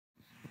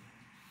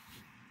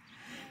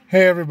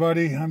Hey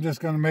everybody, I'm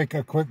just going to make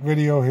a quick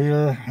video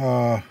here.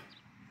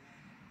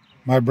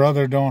 My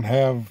brother don't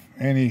have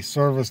any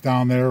service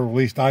down there, at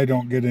least I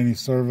don't get any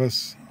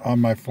service on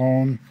my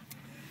phone.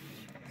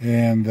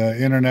 And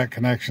the internet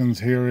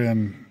connections here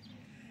in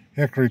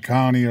Hickory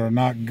County are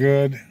not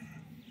good.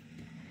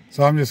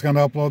 So I'm just going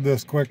to upload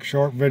this quick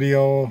short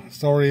video.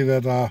 Sorry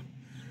that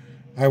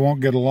I won't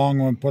get a long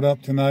one put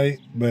up tonight,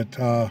 but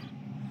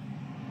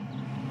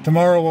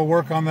tomorrow we'll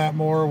work on that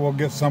more. We'll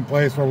get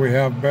someplace where we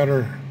have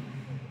better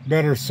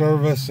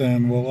service,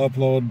 and we'll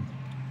upload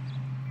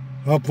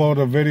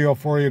a video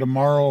for you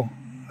tomorrow.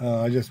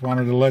 I just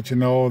wanted to let you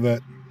know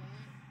that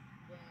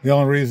the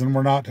only reason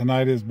we're not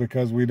tonight is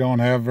because we don't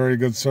have very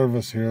good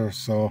service here.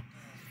 So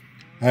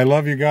I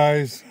love you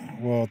guys.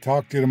 We'll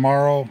talk to you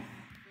tomorrow.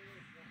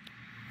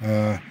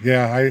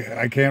 Yeah,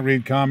 I can't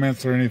read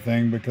comments or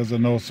anything because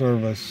of no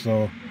service.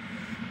 So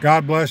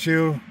God bless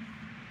you,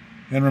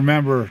 and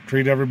remember,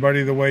 treat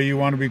everybody the way you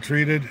want to be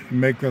treated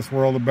and make this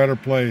world a better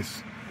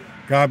place.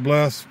 God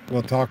bless.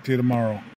 We'll talk to you tomorrow.